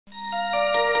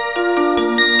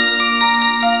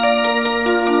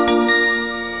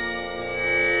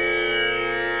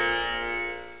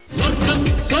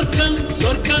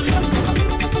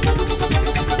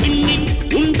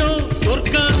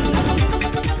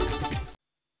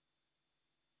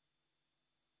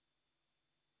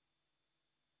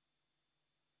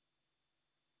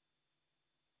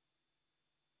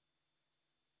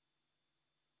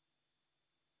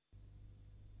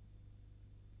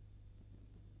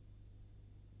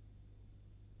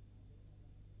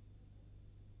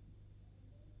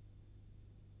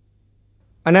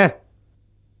அண்ணே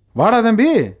வாடா தம்பி,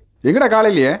 எங்கடா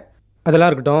காலையிலேயே? அதெல்லாம்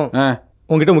இருக்கட்டும்,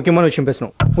 உங்ககிட்ட முக்கியமான விஷயம்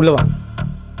பேசணும். உள்ள வா.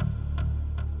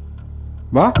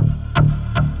 வா.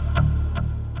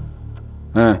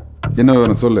 என்ன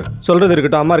வேணும் சொல்லு. சொல்றது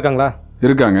இருக்கட்டும். அம்மா இருக்காங்களா?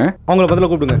 இருக்காங்க. அவங்கள பதில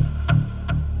கூப்பிடுங்க.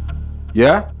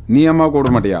 நீ அம்மா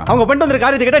கூப்பிட மாட்டியா? அவங்க பண்ணிட்டு வந்த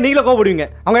காரியத்தை கேட்டா நீங்களே கோவப்படுவீங்க.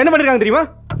 அவங்க என்ன பண்ணிருக்காங்க தெரியுமா?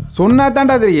 சொன்னா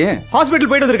தாண்டா தெரியும்.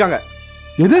 ஹாஸ்பிட்டல் போயிட்டு வந்திருக்காங்க.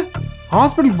 எது?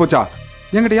 ஹாஸ்பிட்டலுக்கு போச்சா?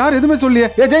 என்கிட்ட யார் எதுவுமே சொல்லியே.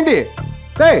 ஜெயந்தி,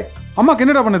 டேய் அம்மாக்கு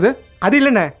என்னடா பண்ணுது? அது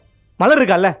இல்லைண்ணே, மலர்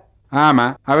இருக்கால? ஆமா,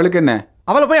 அவளுக்கு என்ன?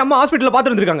 அவளை போய் அம்மா ஹாஸ்பிட்டல்ல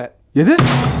பார்த்துட்டு வந்திருக்காங்க. எது?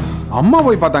 அம்மா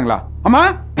போய் பார்த்தாங்களா? அம்மா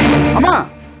அம்மா.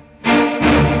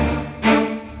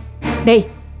 டேய்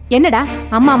என்னடா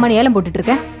அம்மா அம்மா ஏலம் போட்டுட்டு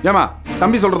இருக்க? ஏமா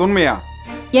தம்பி சொல்றது உண்மையா?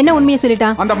 என்ன உண்மையை சொல்லிட்டா?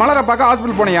 அந்த மலரை பார்க்க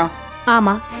ஹாஸ்பிட்டல் போனியா?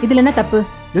 ஆமா. இதுல என்ன தப்பு?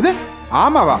 எது?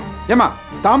 ஆமாவா? ஏமா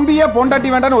தம்பியே பொண்டாட்டி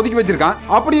வேண்டான்னு ஒதுக்கி வச்சிருக்கான்.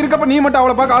 அப்படி இருக்கப்ப நீ மட்டும்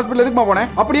அவளை பார்க்க ஹாஸ்பிட்டல் எதுக்குமா போனே?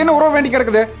 அப்படி என்ன உறவு வேண்டி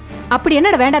கிடக்குது? அப்படி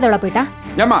என்னடா வேண்டாதவளா போயிட்டா?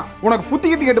 ஏமா உனக்கு புத்தி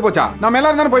கித்தி கெட்டு போச்சா? நம்ம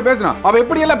எல்லாரும் தானே போய் பேசினா. அவ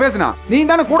எப்படி எல்லாம் பேசினா? நீ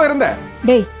தானே கூட இருந்த.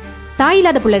 டேய் தாய்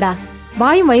இல்லாத புள்ளடா,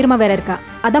 வாயும் வயிறுமா வேற இருக்கா.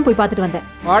 அதான் போய் பார்த்துட்டு வந்தேன்.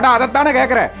 வாடா, அதத்தானே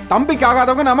கேக்குற. தம்பிக்கு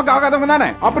ஆகாதவங்க நமக்கு ஆகாதவங்க தானே.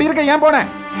 அப்படி இருக்க ஏன் போனேன்?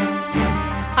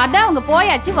 அதான் அவங்க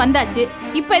போயாச்சு வந்தாச்சு.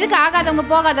 இப்ப எதுக்கு ஆகாதவங்க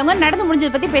போகாதவங்க நடந்து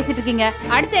முடிஞ்சதை பத்தி பேசிட்டு இருக்கீங்க?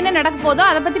 அடுத்து என்ன நடக்க போதோ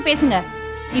அதை பத்தி பேசுங்க.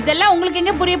 இதெல்லாம் உங்களுக்கு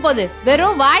எங்க புரிய போகுது?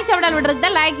 வெறும் வாய் சவடால் விடுறதுக்கு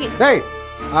தான் லாய்க்கு. டேய்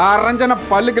அரஞ்சன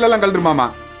பல்லுக்கெல்லாம் கழட்டுமாமா.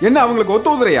 என்ன அவங்களுக்கு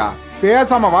ஒத்து உதுறையா?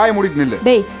 பேசாம வாயை மூடிட்டு நில்லு.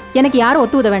 டேய் எனக்கு யாரும்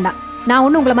ஒத்து உத வேண்டாம். நான்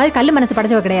ஒன்னும் உங்களை மாதிரி கல்லு மனசு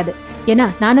படைச்சவ கிடையாது. ஏன்னா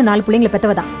நானும் 4 பிள்ளைங்களை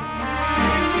பெத்தவதான்.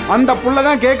 அந்த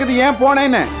புள்ளதான் கேக்குது ஏன்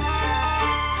போனேன்னு.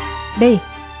 டேய்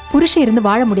புருஷன் இருந்து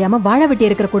வாழ முடியாம வாழ வெட்டி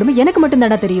இருக்கிற கொடுமை எனக்கு மட்டும்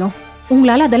தானே தெரியும்.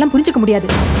 உங்களால அதெல்லாம் புரிஞ்சுக்க முடியாது.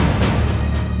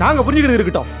 நாங்க புரிஞ்சுக்கிறது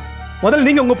இருக்கட்டும், முதல்ல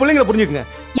நீங்க உங்க பிள்ளைங்களை புரிஞ்சுக்கங்க.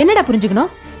 என்னடா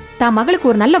புரிஞ்சுக்கணும்? தான் மகளுக்கு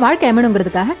ஒரு நல்ல வாழ்க்கை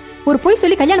அமையணுங்கிறதுக்காக ஒரு பொய்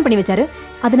சொல்லி கல்யாணம் பண்ணி வச்சாரு.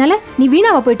 அதனால நீ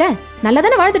வீணாவா போயிட்ட? நல்லா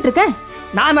தானே வாழ்ந்துட்டு இருக்க.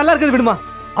 நான் நல்லா இருக்கிறது விடுமா?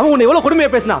 அவன் உன்னை எவ்வளவு கொடுமையா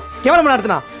பேசினா, கேவலமா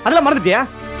நடத்தினா, அதெல்லாம் மறந்துட்டியா?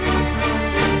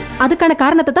 அதுக்கான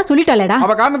காரணத்தை தான் சொல்லிட்டாளேடா.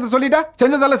 அவ காரணத்தை சொல்லிட்டா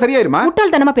செஞ்சதெல்லாம் சரியாயிருமா?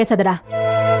 முட்டாள்தனமா பேசாதடா.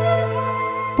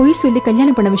 பொய் சொல்லி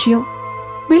கல்யாணம் பண்ண விஷயம்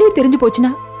வெளியே தெரிஞ்சு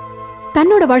போச்சுன்னா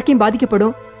தன்னோட வாழ்க்கையும்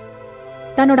பாதிக்கப்படும்.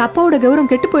 தன்னோட அப்பாவோட கௌரவம்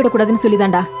கெட்டு போயிடக்கூடாதுன்னு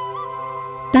சொல்லிதான்டா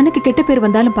தனக்கு கெட்ட பேர்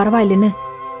வந்தாலும் பரவாயில்லைன்னு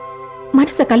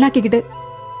மனச கல்லாக்கிக்கிட்டு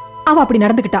அவ அப்படி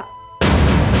நடந்துகிட்டா.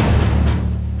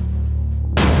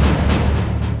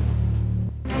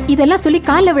 இதெல்லாம் சொல்லி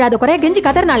காலில் விழாத குறைய கெஞ்சி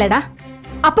கதறினாலேடா.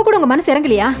 அப்ப கூட உங்க மனசு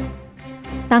இறங்கலையா?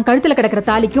 தான் கழுத்துல கிடக்கிற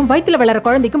தாலிக்கும் வயித்துல வளர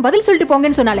குழந்தைக்கும் பதில் சொல்லிட்டு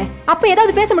போங்கன்னு சொன்னாலே அப்ப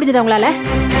ஏதாவது பேச முடிஞ்சது உங்களால?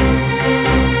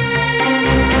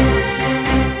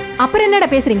 அப்புறம் என்னடா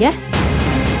பேசுறீங்க?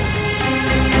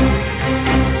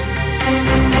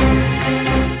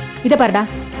 இத பாருடா,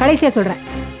 கடைசியா சொல்றேன்.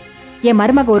 என்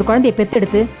மருமக ஒரு குழந்தைய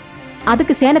பெத்தெடுத்து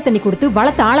அதுக்கு சேன தண்ணி கொடுத்து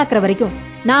வளர்த்து ஆளாக்குற வரைக்கும்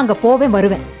நான் அங்க போவேன்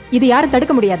வருவேன். இது யாரும்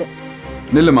தடுக்க முடியாது.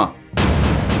 நில்லுமா.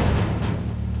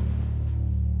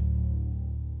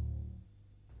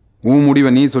 உன்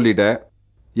முடிவை நீ சொல்லிட்ட,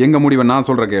 எங்க முடிவை நான்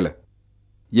சொல்ற கேளு.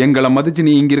 எங்களை மதிச்சு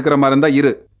நீ இங்க இருக்கிற மாதிரி இருந்தா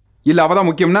இரு. இல்ல அவதான்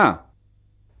முக்கியம்னா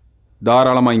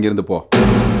தாராளமா இங்க இருந்து போ.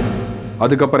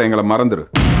 அதுக்கப்புறம் எங்களை மறந்துரு.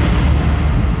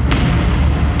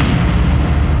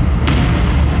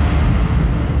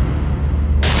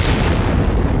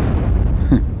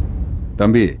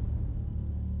 தம்பி,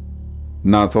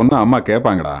 நான் சொன்ன அம்மா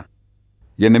கேட்பாங்கடா.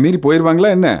 என்ன மீறி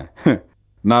போயிருவாங்களா என்ன?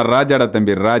 நான் ராஜாடா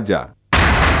தம்பி, ராஜா.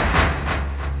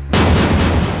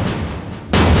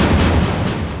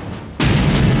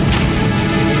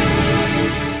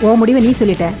 ஓ முடிவை நீ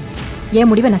சொல்லிட்ட, என்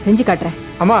முடிவை நான் செஞ்சு காட்டுறேன்.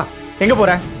 அம்மா எங்க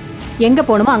போற? எங்க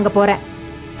போகணுமோ அங்க போறேன்.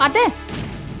 அத்தை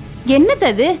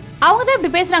என்னது அவங்க தான்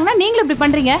இப்படி பேசுறாங்கன்னா நீங்களும் இப்படி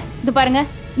பண்றீங்க? இது பாருங்க,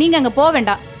 நீங்க அங்க போக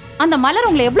வேண்டாம். அந்த மலர்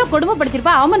உங்களை எவ்வளவு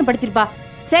கொடுமைப்படுத்திருப்பா, அவமானப்படுத்திருப்பா.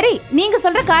 சரி, நீங்க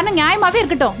சொல்ற காரணம் நியாயமாவே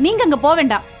இருக்கட்டும். நீங்க அங்க போக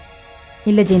வேண்டாம்.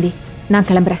 இல்ல ஜெயந்தி, நான்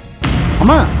கிளம்புறேன்.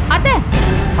 அம்மா அத்தை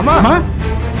அம்மா அம்மா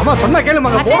அம்மா சொன்னா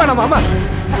கேளுமா. அங்க போக வேணாமா? அம்மா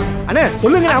அண்ணே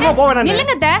சொல்லுங்க. அம்மா போக வேணாம்.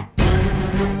 நில்லுங்க அத்தை.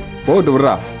 போட்டு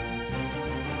விடுறா.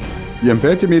 என்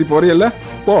பேச்சு மீறி போறியல்ல,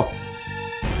 போ.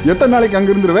 எத்தனை நாளைக்கு அங்க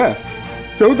இருந்துருவே?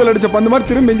 செவுத்துல அடிச்ச பந்து மாதிரி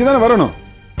திரும்பி இங்கதானே வரணும்.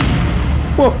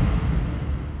 போ.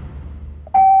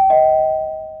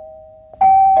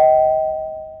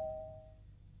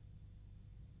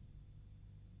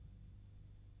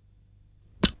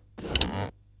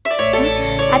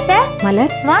 அத்தை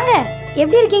மலர் வாங்க.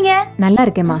 எப்படி இருக்கீங்க? நல்லா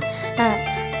இருக்கேம்மா.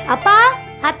 அப்பா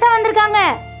அத்தை வந்திருக்காங்க.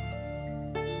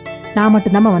 நான்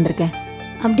மட்டும்தாம்மா வந்திருக்கேன்.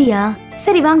 அப்படியா?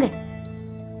 சரி வாங்க.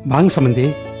 வாங்க சம்பந்தி.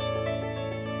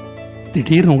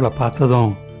 திடீர்னு உங்களை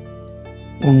பார்த்ததும்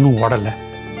ஒன்றும் ஓடல.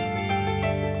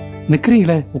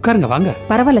 நிக்கிறீங்களே, உட்காருங்க வாங்க.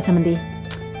 பரவாயில்ல சம்பந்தி.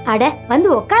 அட வந்து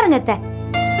உட்காருங்க அத்தை.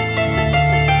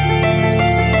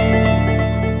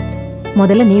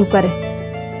 முதல்ல நீ உட்காரு.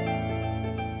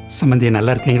 சம்பந்தி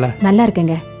நல்லா இருக்கீங்களா? நல்லா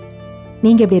இருக்கேங்க.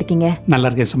 நீங்க எப்படி இருக்கீங்க? நல்லா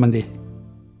இருக்கேன் சம்பந்தி.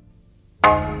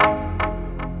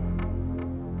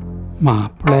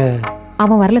 மாப்பிள்ள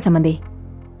அவன் வரல சம்பந்தி.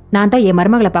 நான் தான் என்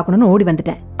மருமகளை பார்க்கணும்னு ஓடி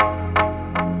வந்துட்டேன்.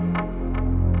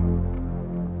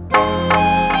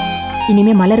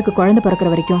 இனிமே மலருக்கு குழந்தை பிறக்கிற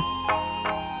வரைக்கும்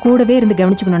கூடவே இருந்து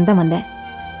கவனிச்சுக்கணும்னு தான் வந்தேன்.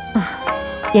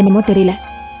 என்னமோ தெரியல,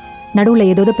 நடுவுல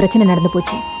ஏதோ பிரச்சனை நடந்து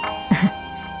போச்சு.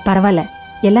 பரவாயில்ல,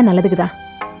 எல்லாம் நல்லதுக்குதான்.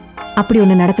 அப்படி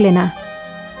ஒண்ணு நடக்கலனா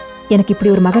எனக்கு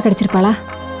இப்படி ஒரு மக கிடைச்சிருப்பாளா?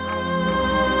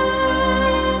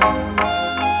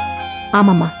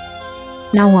 ஆமாம்மா,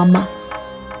 நான் உன் அம்மா.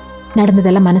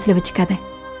 நடந்ததெல்லாம் மனசுல வச்சுக்காத.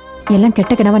 எல்லாம்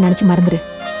கெட்ட கனவா நினைச்சு மறந்துரு.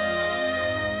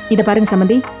 இத பாருங்க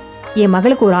சம்பந்தி, என்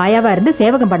மகளுக்கு ஒரு ஆயாவா இருந்து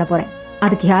சேவகம் பண்ண போறேன்.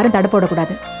 அதுக்கு யாரும் தடை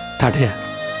போடக்கூடாது. தடையா?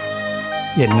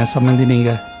 என்ன சம்பந்தி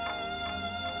நீங்க?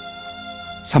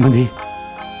 சம்பந்தி,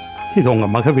 இது உங்க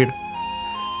மக வீடு.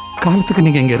 காலத்துக்கு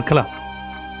நீங்க இங்க இருக்கலாம்.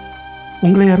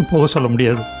 உங்களை யாரும் போக சொல்ல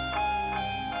முடியாது.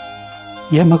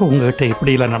 என் மக உங்ககிட்ட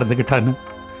எப்படியெல்லாம் நடந்துக்கிட்டான்னு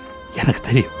எனக்கு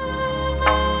தெரியும்.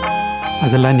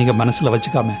 அதெல்லாம் நீங்க மனசுல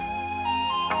வச்சுக்காம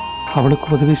அவளுக்கு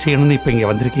உதவி செய்யணும்னு இப்ப இங்க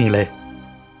வந்திருக்கீங்களே,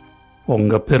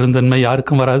 உங்க பெருந்தன்மை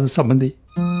யாருக்கும் வராது சம்பந்தி.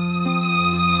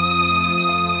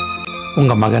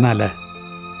 உங்க மகனால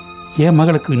என்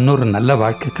மகளுக்கு இன்னொரு நல்ல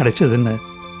வாழ்க்கை கிடைச்சதுன்னு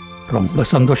ரொம்ப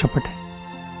சந்தோஷப்பட்டேன்.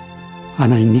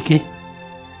 ஆனா இன்னைக்கு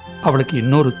அவளுக்கு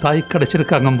இன்னொரு தாய்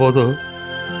கிடைச்சிருக்காங்க போது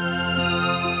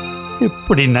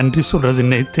எப்படி நன்றி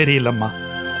சொல்றதுன்னே தெரியலம்மா.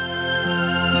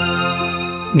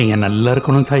 நீங்க நல்லா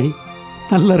இருக்கணும் தாய்,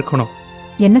 நல்லா இருக்கணும்.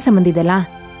 என்ன சம்பந்தி இதெல்லாம்?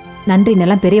 நன்றி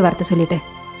எல்லாம் பெரிய வார்த்தை சொல்லிட்டு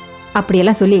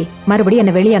அப்படியெல்லாம் சொல்லி மறுபடியும்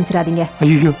என்ன வெளியே அனுப்பிச்சிடாதீங்க.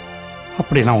 ஐயோ,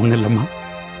 அப்படியெல்லாம் ஒண்ணும் இல்லம்மா.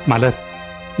 மலர்,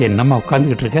 என்னம்மா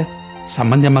உட்காந்துக்கிட்டு இருக்க?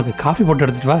 சம்பந்தி அம்மாக்கு காஃபி போட்டு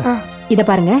எடுத்துட்டு வா. இத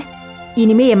பாருங்க,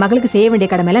 இனிமே என் மகளுக்கு செய்ய வேண்டிய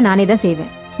கடமையில நானே தான்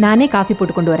செய்வேன். நானே காஃபி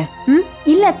போட்டு கொண்டு வரேன்.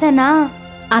 இல்ல அத்தை, நான்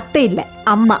அத்தை இல்ல,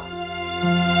 அம்மா.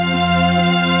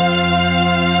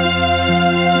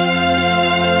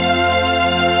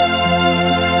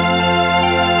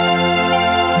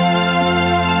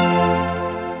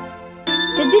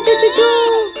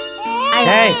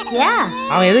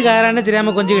 அவன் எதுக்கு ஆறான்னு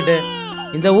தெரியாம கொஞ்சிக்கிட்டு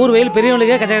இந்த ஊர் வெயில்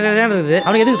பெரியவனுக்கே கச்ச கச்சான்னு இருக்குது.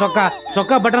 அவனுக்கு எதுக்கு சொக்கா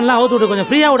சொக்கா பட்டன்லாம் அவுத்து விட்டு கொஞ்சம்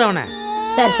ஃப்ரீயா விட அவனை.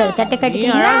 சரி சரி, சட்டை கட்டி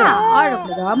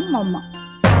ஆழக்கூடாது. அம்மா அம்மா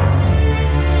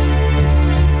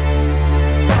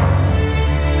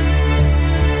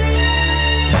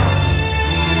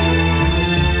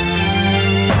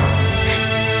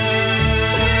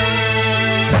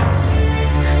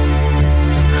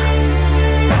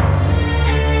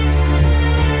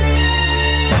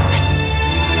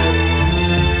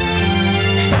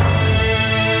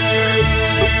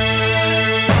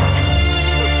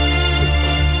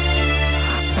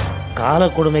கால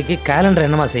கொடுமைக்கு கேலண்டர்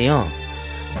என்னமா செய்யும்?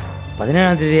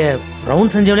 17ஆம் தேதியை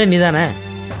ரவுண்ட் செஞ்சவளே நீதானே?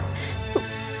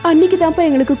 அன்னைக்கு தான்ப்பா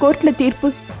எங்களுக்கு கோர்ட்ல தீர்ப்பு.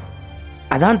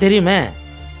 அதான் தெரியுமே,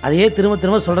 அதையே திரும்ப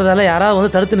திரும்ப சொல்றதால யாராவது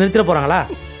வந்து தடுத்து நிறுத்திட போறாங்களா?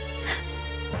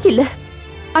 இல்ல,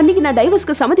 அன்னைக்கு நான்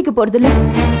டைவர்ஸ்க்கு சம்மதிக்க போறதில்ல,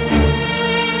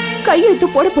 கையெழுத்து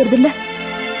போட போறதில்ல.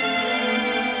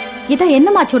 இதான்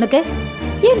என்னமாச்சு உனக்கு?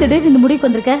 ஏன் திடீர்னு இந்த முடிவுக்கு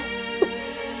வந்திருக்க?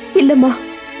 இல்லம்மா,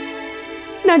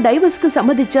 நான் டைவர்ஸ்க்கு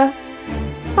சம்மதிச்சா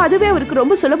அதுவே அவருக்கு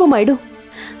ரொம்ப சுலபமாயிடும்.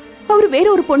 அவர் வேற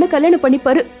ஒரு பொண்ணை கல்யாணம்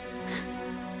பண்ணிப்பாரு.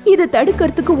 இதை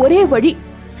தடுக்கிறதுக்கு ஒரே வழி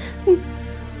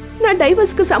நான்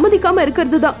டைவர்ஸ்க்கு சம்மதிக்காம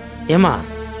இருக்கிறது தான். ஏமா,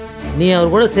 நீ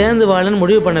அவர் கூட சேர்ந்து வாழன்னு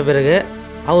முடிவு பண்ண பிறகு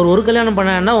அவர் ஒரு கல்யாணம்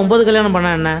பண்ண என்ன 9 கல்யாணம்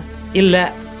பண்ண என்ன? இல்ல,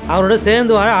 அவரோட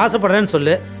சேர்ந்து வாழ ஆசைப்படுறேன்னு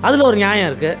சொல்லு, அதுல ஒரு நியாயம்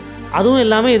இருக்கு. அதுவும்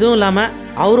இல்லாம இதுவும் இல்லாம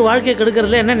அவர் வாழ்க்கையை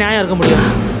கெடுக்கிறதுல என்ன நியாயம் இருக்க முடியும்?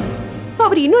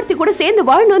 அவர் இன்னொருத்தி கூட சேர்ந்து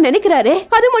வாழணும்னு நினைக்கிறாரே,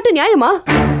 அது மட்டும் நியாயமா?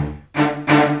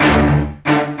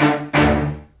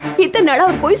 இத்தனை நாளா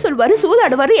அவர் பொய் சொல்வாரு,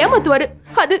 சூதாடுவாரு, ஏமாத்துவாரு.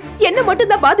 அது என்ன மட்டும்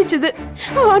தான் பாதிச்சது.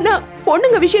 ஆனா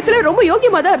பொண்ணுங்க விஷயத்துல ரொம்ப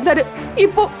யோகியமா தான் இருந்தாரு.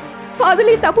 இப்போ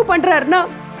அதுலயும் தப்பு பண்றாருன்னா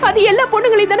அது எல்லா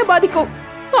பொண்ணுங்களையும் தானே பாதிக்கும்.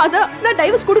 அதான் நான்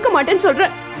டைவர்ஸ் கொடுக்க மாட்டேன்னு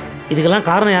சொல்றேன். இதுக்கெல்லாம்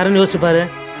காரணம் யாருன்னு யோசிச்சு பாரு.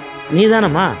 நீ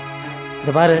தானம்மா.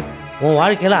 இந்த பாரு, உன்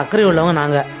வாழ்க்கையில அக்கறை உள்ளவங்க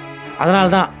நாங்க.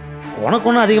 அதனால்தான் உனக்கு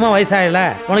ஒன்றும் அதிகமாக வயசாகல,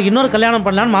 உனக்கு இன்னொரு கல்யாணம்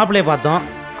பண்ணலான்னு மாப்பிள்ளையை பார்த்தோம்.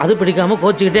 அது பிடிக்காம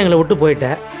கோச்சிக்கிட்டே எங்களை விட்டு போயிட்ட.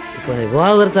 இப்போ நீ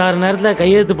விவாகரத்து 6 நேரத்தில்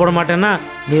கையெழுத்து போட மாட்டேன்னா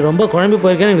நீ ரொம்ப குழம்பி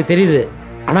போயிருக்கேன்னு எனக்கு தெரியுது.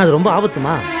 ஆனால் அது ரொம்ப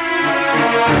ஆபத்துமா.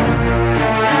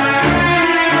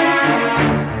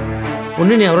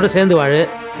 ஒன்று நீ அவரோட சேர்ந்து வாழு,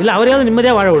 இல்லை அவரையாவது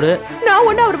நிம்மதியாக வாழ விடு. நான்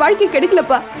ஒன்னும் அவர் வாழ்க்கை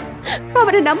கெடுக்கலப்பா.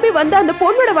 அவரை நம்பி வந்த அந்த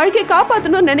பொண்ணோட வாழ்க்கையை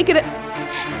காப்பாற்றணும்னு நினைக்கிறேன்.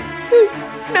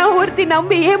 நான் ஒருத்தி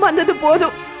நம்பி ஏமாந்தது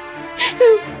போதும்.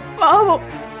 பாவம்,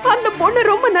 அந்த பொண்ணு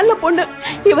ரொம்ப நல்ல பொண்ணு.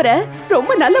 இவரை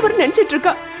ரொம்ப நல்லவர் நினைச்சிட்டு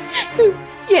இருக்கா.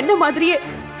 என்ன மாதிரியே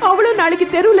அவளும் நாளைக்கு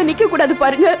தெருவுல நிக்க கூடாது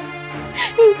பாருங்க.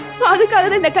 அதுக்காக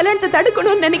தான் இந்த கல்யாணத்தை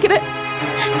தடுக்கணும்னு நினைக்கிறேன்.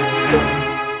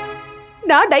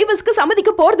 நான் டைவர்ஸ்க்கு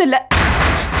சம்மதிக்க போறதில்ல.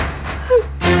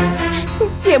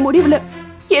 என் முடிவுல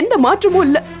எந்த மாற்றமும்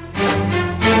இல்ல.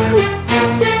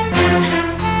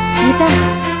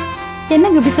 அத்தை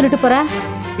என்னங்க இப்படி சொல்லிட்டு போறா?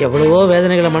 எவ்வளவோ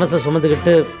வேதனைகளை மனசில்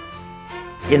சுமந்துக்கிட்டு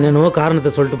என்னென்னவோ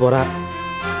காரணத்தை சொல்லிட்டு போறா.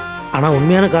 ஆனால்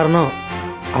உண்மையான காரணம்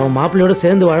அவன் மாப்பிள்ளையோட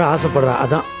சேர்ந்து வாழ ஆசைப்படுறா.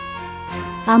 அதான்.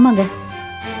 ஆமாங்க,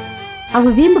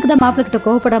 அவ வீம்புக்கு தான் மாப்பிள்ளை கிட்ட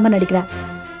கோவப்படாம நடிக்கிறா.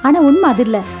 ஆனா உண்மை அது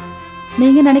இல்ல.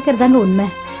 நீங்க நினைக்கிறதாங்க உண்மை.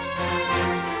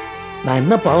 நான்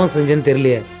என்ன பாவம் செஞ்சேன்னு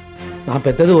தெரியலையே. நான்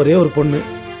பெற்றது ஒரே ஒரு பொண்ணு.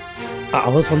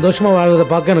 அவன் சந்தோஷமா வாழ்றதை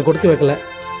பார்க்க எனக்கு கொடுத்து வைக்கல.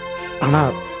 ஆனா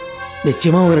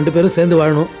நிச்சயமா அவங்க 2 பேரும் சேர்ந்து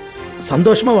வாழணும்,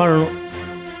 சந்தோஷமா வாழணும்.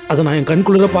 அதை நான் என்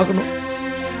கண்குளிர பார்க்கணும்.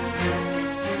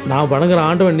 நான் வணங்குற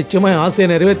ஆண்டவன் நிச்சயமா என் ஆசையை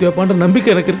நிறைவேற்றி வைப்பான்ற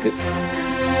நம்பிக்கை எனக்கு இருக்கு.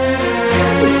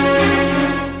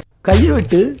 கையை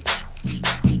வெட்டு,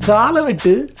 காலை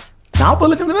வெட்டு, 40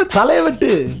 லட்சம் தலையை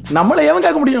வெட்டு, நம்மளை எவன்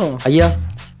கேட்க முடியும்? ஐயா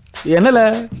என்னல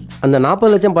அந்த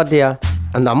 40 லட்சம் பார்த்தியா?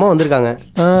 அந்த அம்மா வந்திருக்காங்க.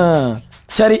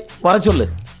 சரி, வர சொல்லு.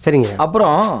 சரிங்க.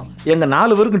 அப்புறம் எங்க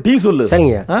 4 பேருக்கும் டீ சொல்லு.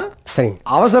 சரிங்க. சரிங்க.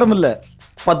 அவசரம் இல்ல,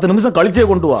 10 நிமிஷம் கழிச்சே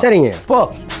கொண்டு வா. சரிங்க. போ.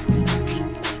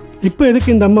 இப்போ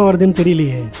எதுக்கு இந்த அம்மா வருதுன்னு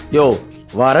தெரியலையே. யோ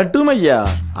வரட்டும் ஐயா,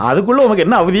 அதுக்குள்ள உனக்கு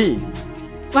என்ன அவதி?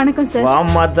 வணக்கம் சார்.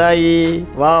 வாம்மா தாயி,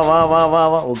 வா வா வா வா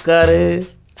வா உட்காரு.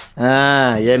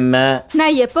 என்ன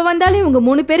நான் எப்ப வந்தாலும் இவங்க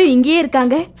 3 பேரும் இங்கேயே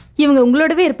இருக்காங்க. இவங்க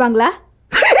உங்களோடவே இருப்பாங்களா?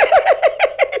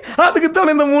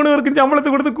 அதுக்குத்தான் இந்த 3 பேருக்கும் சம்பளத்தை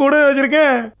கொடுத்து கூட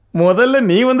வச்சிருக்கேன். முதல்ல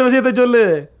நீ வந்த விஷயத்த சொல்லு.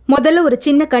 முதல்ல ஒரு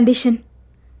சின்ன கண்டிஷன்.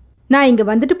 நான் இங்க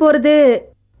வந்துட்டு போறது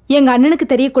எங்க அண்ணனுக்கு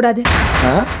தெரியக்கூடாது.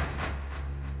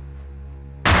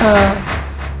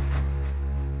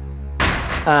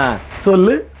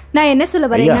 சொல்லு. நான் என்ன சொல்ல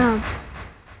வரேன்னா,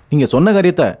 நீங்க சொன்ன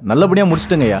காரியத்தை நல்லபடியா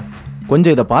முடிச்சிட்டுங்க ஐயா.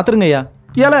 கொஞ்சம் இதை பாத்துருங்க ஐயா.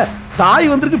 ஏல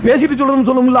தாய் வந்திருக்கு, பேசிட்டு சொல்லணும்னு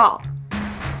சொல்லுங்களா?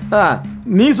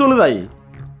 நீ சொல்லு தாய்.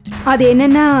 அது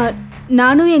என்னன்னா,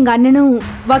 நானும் எங்க அண்ணனும்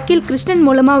வக்கீல் கிருஷ்ணன்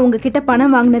மூலமா உங்ககிட்ட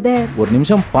பணம் வாங்கினத ஒரு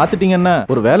நிமிஷம் பாத்துட்டீங்கன்னா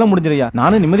ஒரு வேலை முடிஞ்சிருயா.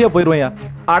 நானும் நிம்மதியா போயிருவேன்.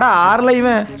 அட ஆறல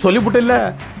இவன் சொல்லிவிட்டு இல்ல,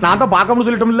 நான் தான் பார்க்காம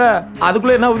சொல்லிட்டோம்ல.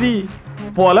 அதுக்குள்ள என்ன உதி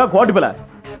போல கோட்டி போல.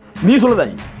 நீ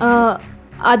சொல்லுதாய்.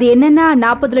 அது என்னன்னா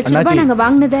 40 லட்சம் ரூபாய் நாங்க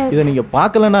வாங்கினத. இதை நீங்க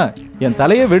பார்க்கலனா என்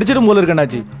தலையே வெடிச்சிடும் போல இருக்கு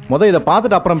அண்ணாச்சி. இதை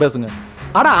பார்த்துட்டு அப்புறம் பேசுங்க.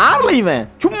 அட ஆறல இவன்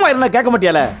சும்மா என்ன கேட்க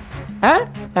மாட்டியால?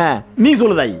 நீ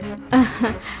சொல்லுதாய்.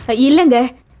 இல்லங்க,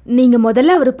 நீங்க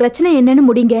முதல்ல ஒரு பிரச்சனை என்னன்னு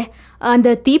முடிங்க.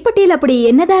 அந்த தீப்பெட்டியில் அப்படி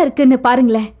என்னதான் இருக்குன்னு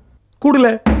பாருங்களேன். கூடல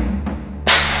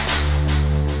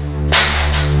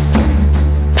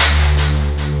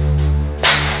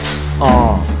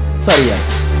சரியா?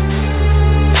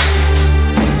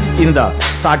 இந்த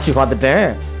சாட்சி பார்த்துட்டேன்,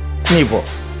 நீ போ.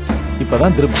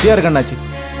 இப்பதான் திருப்தியா இருக்க அண்ணாச்சி.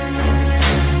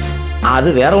 அது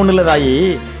வேற ஒண்ணு இல்ல தாயி,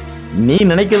 நீ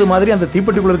நினைக்கிறது மாதிரி அந்த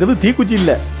தீப்பெட்டிக்குள்ள இருக்கிறது தீக்குச்சி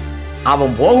இல்ல.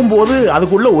 அவன் போகும்போது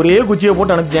அதுக்குள்ள ஒரே குச்சியை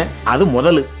போட்டு அனுப்பிச்சேன், அது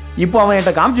முதலு. இப்போ அவன்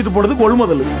என்கிட்ட காமிச்சிட்டு போனது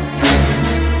கொள்முதல்.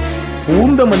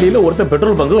 பூந்தமல்லியில ஒருத்தன்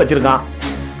பெட்ரோல் பங்கு வச்சிருக்கான்.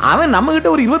 அவன் நம்ம கிட்ட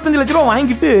ஒரு 25 லட்சம் ரூபாய்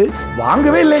வாங்கிட்டு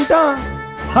வாங்கவே இல்லைன்ட்டான்.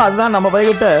 அதுதான் நம்ம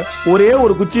பையன்கிட்ட ஒரே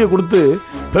ஒரு குச்சியை கொடுத்து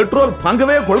பெட்ரோல்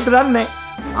பங்கவே கொளுத்துடான்னு.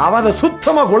 அவன் அதை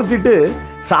சுத்தமா கொளுத்திட்டு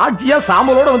சாட்சியா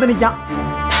சாம்பலோட வந்து நிக்கான்.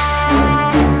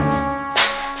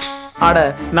 அட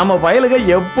நம்ம பயலுக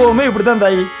எப்பவுமே இப்படித்தான்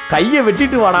தாயி. கையை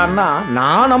வெட்டிட்டு வாடான்னா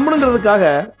நான் நம்பணுங்கிறதுக்காக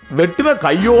வெட்டுன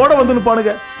கையோட வந்து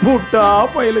நிப்பானுங்க முட்டா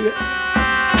பயலுக.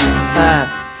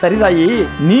 சரி தாயி,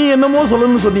 நீ என்னமோ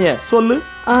சொல்லணும்னு சொன்னிய, சொல்லு.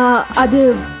 அது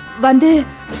வந்து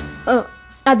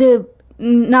அது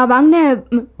நான் வாங்கின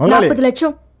 40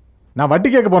 லட்சம். நான் வட்டி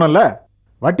கேட்க போனேன்ல,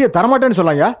 வட்டியை தரமாட்டேன்னு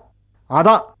சொல்லாங்க.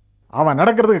 அதான் அவன்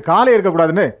நடக்கிறதுக்கு காலே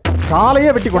இருக்கக்கூடாதுன்னு காலையே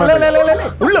வெட்டி கொண்டு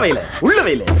உள்ள வைல உள்ள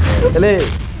வைல.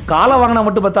 காலை வாங்கினா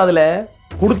மட்டும் பத்தாதுல,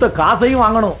 கொடுத்த காசையும்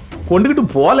வாங்கணும். கொண்டுகிட்டு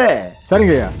போல.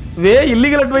 சரிங்கய்யா. வே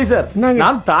இல்லீகல் அட்வைசர்.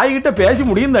 நான் தாய்கிட்ட பேசி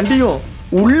முடியும் தண்டியும்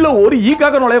உள்ள ஒரு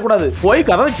ஈக்காக நுழையக்கூடாது. போய்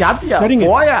கதவை சாத்தியா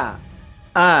போயா.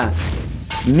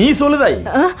 நீ சொல்லுதாய்.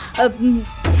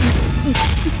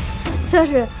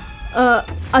 சார்,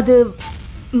 அது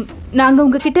நாங்க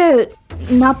உங்ககிட்ட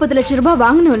 40 லட்சம் ரூபாய்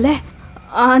வாங்கணும்ல,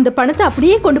 அந்த பணத்தை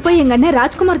அப்படியே கொண்டு போய் எங்க அண்ணன்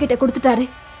ராஜ்குமார் கிட்ட கொடுத்துட்டாரு.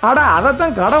 அட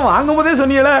அதத்தான் கடன் வாங்கும் போதே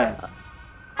சொன்னீங்கள.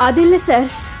 அது இல்ல சார்,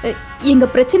 எங்க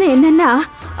பிரச்சனை என்னன்னா,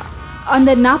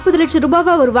 அந்த 40 லட்சம்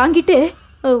ரூபாவை அவர் வாங்கிட்டு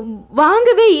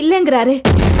வாங்கவே இல்லைங்கிறாரு.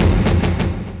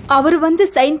 அவர் வந்து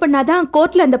சைன் பண்ணாதான்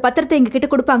கோர்ட்ல அந்த பத்திரத்தை எங்க கிட்ட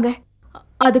கொடுப்பாங்க.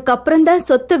 அதுக்கப்புறம் தான்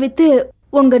சொத்தை வித்து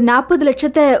உங்க 40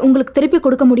 லட்சத்தை உங்களுக்கு திருப்பி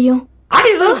கொடுக்க முடியும்.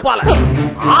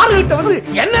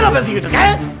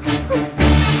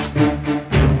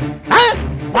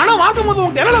 பணம் வாங்கும் போது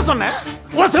உங்க என்ன சொன்னேன்?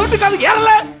 உன் செவத்துக்காது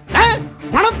ஏறல.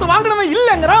 பணத்தை வாங்கினவன்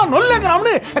இல்லங்கிறான்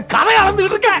நொல்லங்கிறான்னு கதை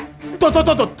அளந்துகிட்டு இருக்கேன்.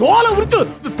 தோலை உரிச்சு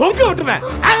தொங்க விட்டுருவேன்.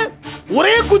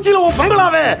 ஒரே குச்சியில உன்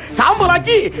பங்களாவை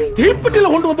சாம்பலாக்கி தீப்பெட்டியில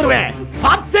கொண்டு வந்துருவேன்.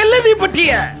 பார்த்தெல்ல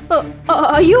தீப்பெட்டிய.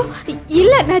 ஐயோ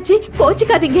இல்ல அண்ணாச்சி,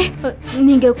 கோச்சிக்காதீங்க.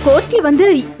 நீங்க கோர்ட்ல வந்து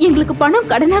எங்களுக்கு பணம்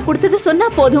கடனா கொடுத்தது சொன்னா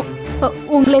போதும்.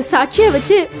 உங்களை சாட்சியா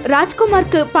வச்சு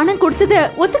ராஜ்குமாருக்கு பணம் கொடுத்தத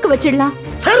ஒத்துக்க வச்சிடலாம்.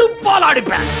 செருப்பால்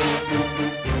அடிப்பேன்.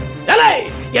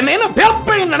 என்ன என்ன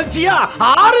பேப்பையும் நினைச்சியா?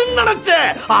 ஆறுன்னு நினைச்ச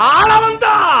ஆளவன்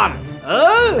தான்.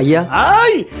 ஐயா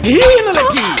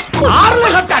நிலைக்கு ஆறுல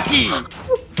கட்டாக்கி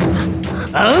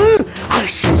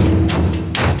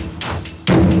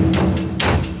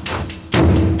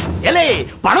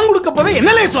பணம் கொடுக்க போதே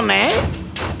என்னலே சொன்னேன்?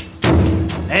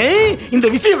 இந்த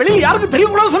விஷயம் வெளியில் யாருக்கு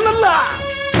தெரியக்கூடாது சொன்னல.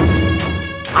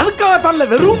 அதுக்காக தான்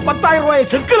வெறும் 10,000 ரூபாய்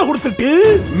செக்கில கொடுத்துட்டு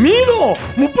மீதும்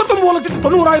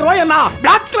 39,90,000 ரூபாய் நான்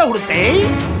பிளாக்ல கொடுத்தேன்.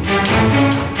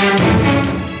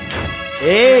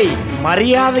 ஏய்,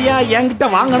 மரியாதையா என்கிட்ட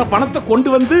வாங்கின பணத்தை கொண்டு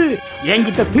வந்து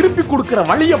என்கிட்ட திருப்பி கொடுக்கிற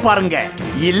வழிய பாருங்க.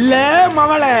 இல்ல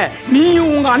மவள, நீயும்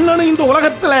உங்க அண்ணனும் இந்த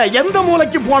உலகத்துல எந்த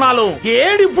மூலைக்கு போனாலும்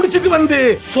தேடி புடிச்சிட்டு வந்து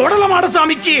சொடலமாட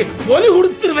சாமிக்கு ஒலி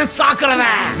கொடுத்துருவேன். சாக்குறத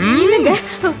இல்லங்க,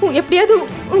 எப்படியாவது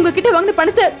உங்ககிட்ட வாங்கின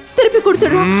பணத்தை திருப்பி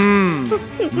கொடுத்துடுறோம்.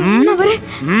 நான் வரேன்.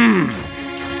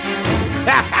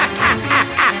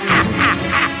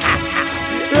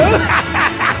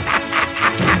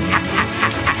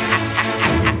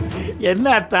 என்ன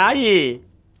தாயி,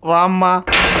 வாம்மா.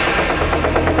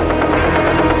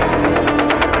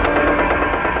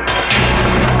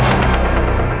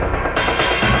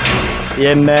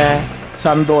 என்ன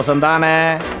சந்தோஷம் தானே?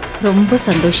 ரொம்ப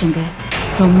சந்தோஷங்க,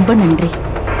 ரொம்ப நன்றி.